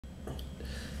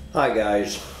Hi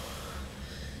guys,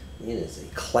 it is a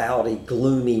cloudy,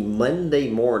 gloomy Monday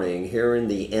morning here in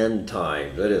the end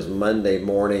times. It is Monday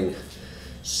morning,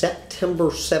 September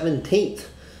 17th,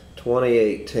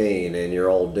 2018, and your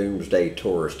old doomsday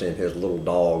tourist and his little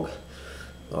dog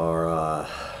are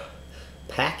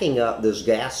packing up this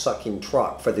gas-sucking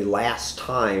truck for the last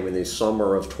time in the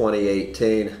summer of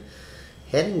 2018,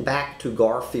 heading back to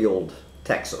Garfield,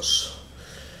 Texas.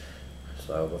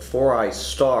 So before I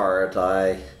start,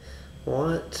 I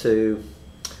want to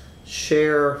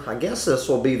share, I guess this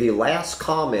will be the last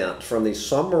comment from the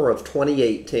summer of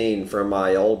 2018 from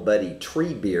my old buddy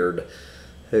Treebeard,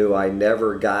 who I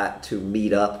never got to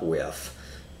meet up with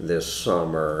this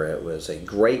summer. It was a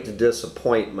great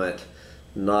disappointment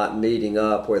not meeting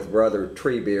up with brother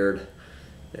Treebeard,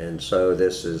 and so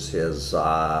this is his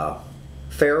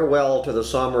farewell to the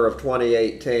summer of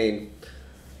 2018.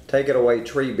 Take it away,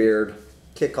 Treebeard.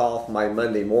 Kick off my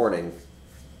Monday morning.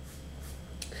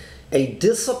 A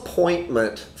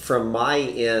disappointment from my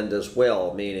end as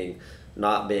well, meaning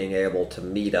not being able to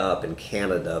meet up in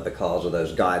Canada because of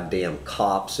those goddamn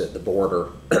cops at the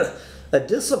border. A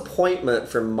disappointment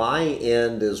from my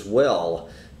end as well.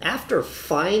 After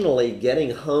finally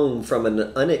getting home from an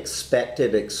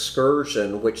unexpected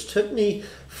excursion which took me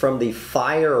from the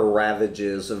fire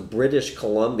ravages of British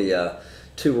Columbia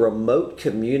to remote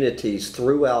communities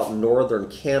throughout northern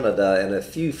Canada and a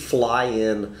few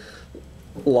fly-in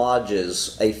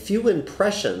lodges, a few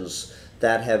impressions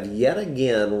that have yet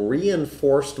again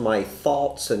reinforced my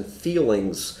thoughts and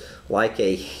feelings like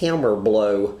a hammer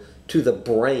blow to the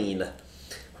brain.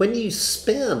 When you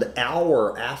spend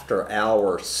hour after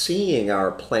hour seeing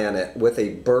our planet with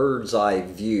a bird's eye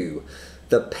view,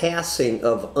 the passing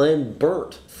of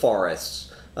unburnt forests,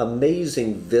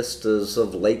 amazing vistas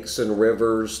of lakes and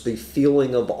rivers, the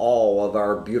feeling of awe of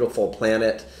our beautiful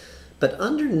planet, but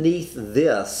underneath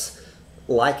this,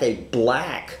 like a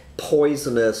black,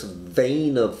 poisonous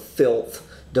vein of filth,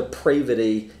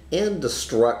 depravity, and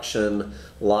destruction,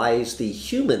 lies the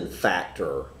human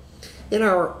factor. In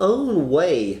our own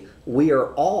way, we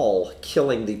are all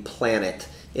killing the planet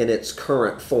in its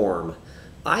current form.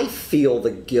 I feel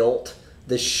the guilt,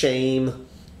 the shame,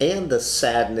 and the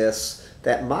sadness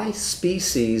that my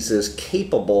species is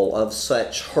capable of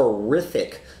such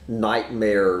horrific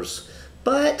nightmares.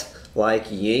 But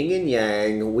like yin and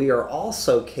yang, we are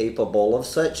also capable of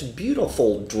such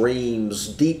beautiful dreams,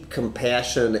 deep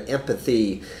compassion,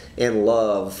 empathy, and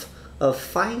love, of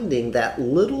finding that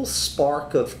little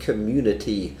spark of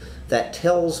community that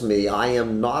tells me I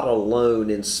am not alone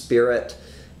in spirit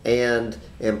and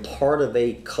am part of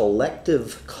a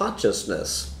collective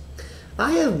consciousness.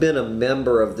 I have been a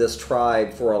member of this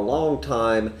tribe for a long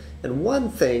time, and one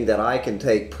thing that I can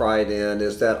take pride in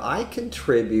is that I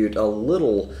contribute a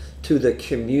little to the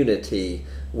community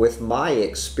with my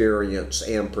experience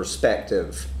and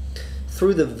perspective.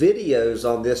 Through the videos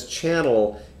on this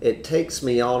channel, it takes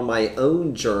me on my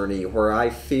own journey where I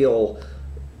feel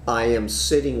I am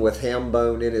sitting with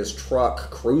Hambone in his truck,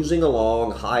 cruising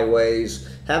along highways,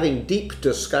 having deep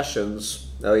discussions,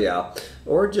 oh yeah,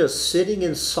 or just sitting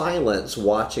in silence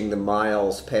watching the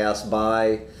miles pass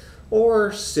by,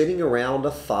 or sitting around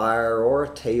a fire or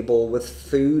a table with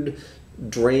food,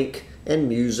 drink, and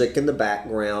music in the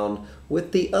background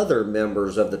with the other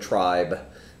members of the tribe.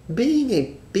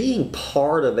 Being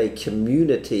part of a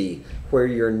community where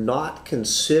you're not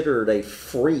considered a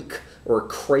freak or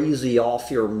crazy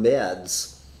off your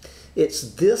meds. It's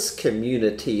this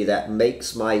community that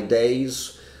makes my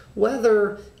days,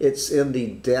 whether it's in the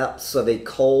depths of a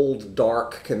cold,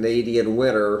 dark Canadian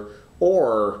winter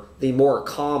or the more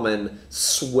common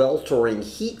sweltering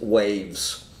heat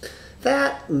waves.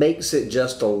 That makes it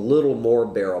just a little more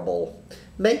bearable,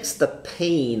 makes the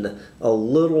pain a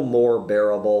little more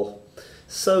bearable.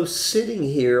 So sitting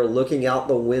here looking out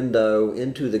the window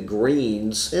into the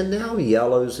greens and now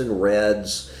yellows and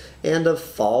reds and of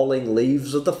falling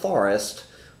leaves of the forest,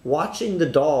 watching the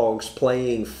dogs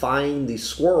playing find the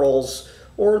squirrels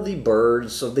or the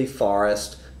birds of the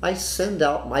forest, I send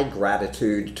out my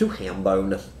gratitude to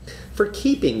Hambone for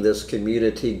keeping this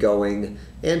community going,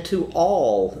 and to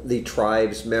all the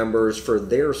tribe's members for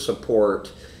their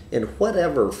support in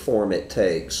whatever form it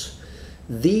takes.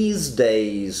 These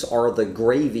days are the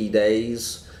gravy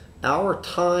days. Our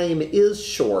time is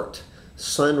short.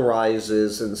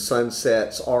 Sunrises and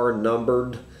sunsets are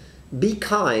numbered. Be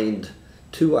kind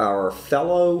to our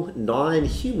fellow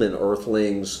non-human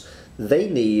earthlings. They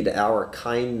need our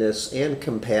kindness and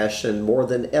compassion more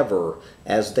than ever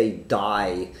as they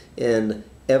die in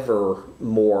ever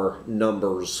more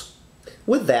numbers.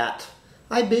 With that,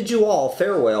 I bid you all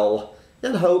farewell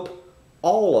and hope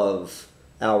all of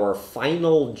our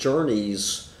final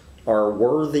journeys are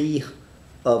worthy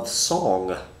of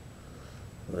song.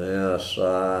 Yes,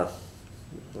 I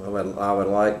would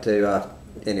like to.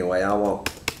 Anyway, I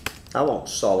won't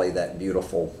sully that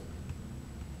beautiful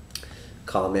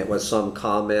comment with some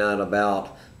comment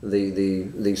about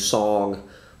the song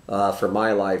for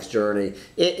my life's journey.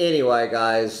 Anyway,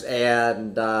 guys,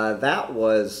 and that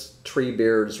was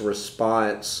Treebeard's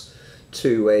response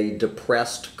to a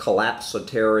depressed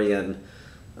collapsitarian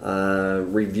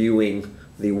reviewing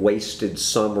the wasted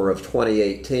summer of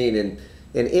 2018, and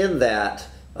in that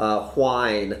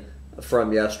whine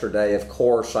from yesterday, of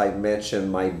course, I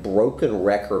mentioned my broken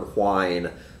record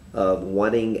whine of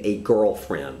wanting a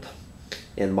girlfriend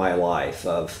in my life,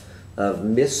 of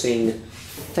missing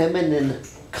feminine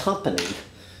company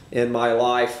in my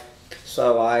life.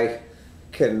 So I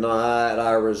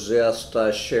resist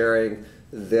sharing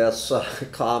this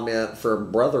comment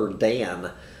from Brother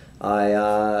Dan.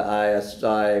 I'm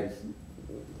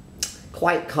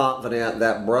quite confident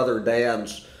that Brother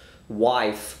Dan's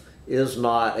wife is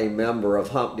not a member of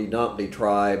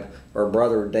Humptydumptytribe, or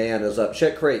Brother Dan is up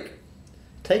shit creek.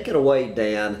 Take it away,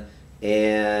 Dan,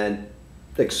 and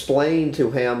explain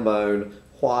to Hambone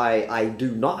why I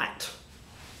do not,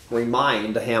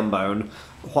 remind Hambone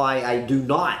why I do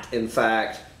not, in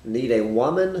fact, need a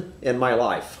woman in my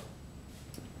life.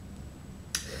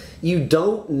 You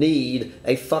don't need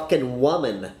a fucking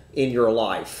woman in your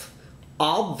life.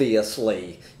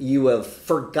 Obviously, you have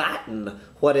forgotten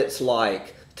what it's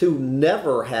like to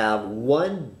never have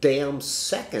one damn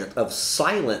second of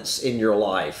silence in your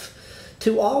life.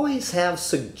 To always have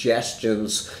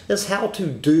suggestions as how to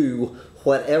do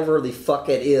whatever the fuck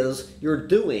it is you're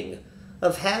doing.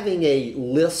 Of having a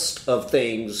list of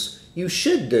things you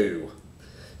should do.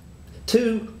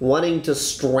 To wanting to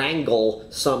strangle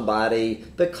somebody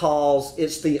because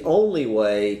it's the only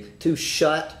way to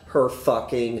shut her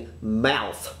fucking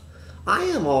mouth. I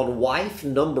am on wife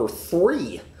number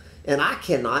 3, and I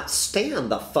cannot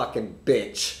stand the fucking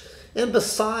bitch. And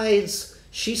besides,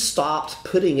 she stopped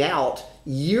putting out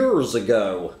years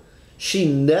ago.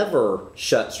 She never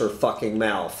shuts her fucking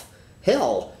mouth.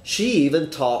 Hell, she even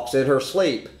talks in her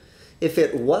sleep. If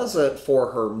it wasn't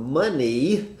for her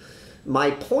money,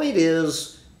 my point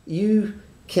is, you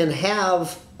can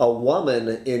have a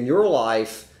woman in your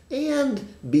life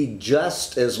and be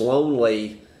just as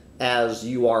lonely as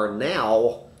you are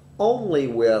now, only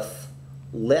with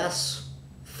less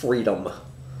freedom.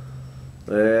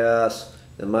 Yes,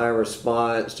 and my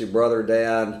response to Brother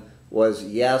Dan was,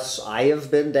 yes, I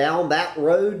have been down that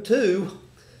road too.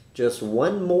 Just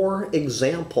one more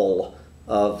example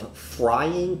of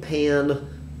frying pan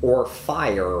or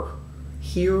fire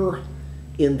here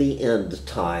in the end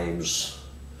times.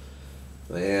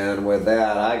 And with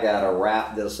that, I gotta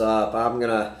wrap this up. I'm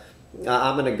gonna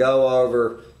go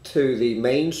over to the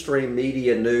mainstream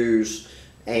media news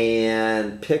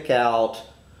and pick out,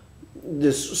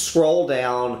 just scroll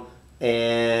down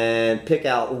and pick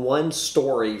out one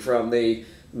story from the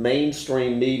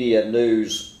mainstream media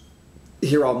news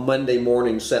here on Monday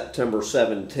morning, September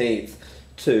 17th,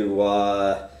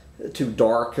 to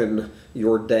darken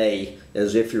your day,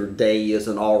 as if your day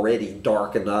isn't already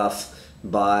dark enough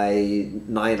by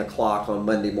 9 o'clock on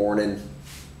Monday morning.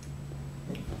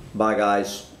 Bye,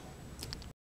 guys.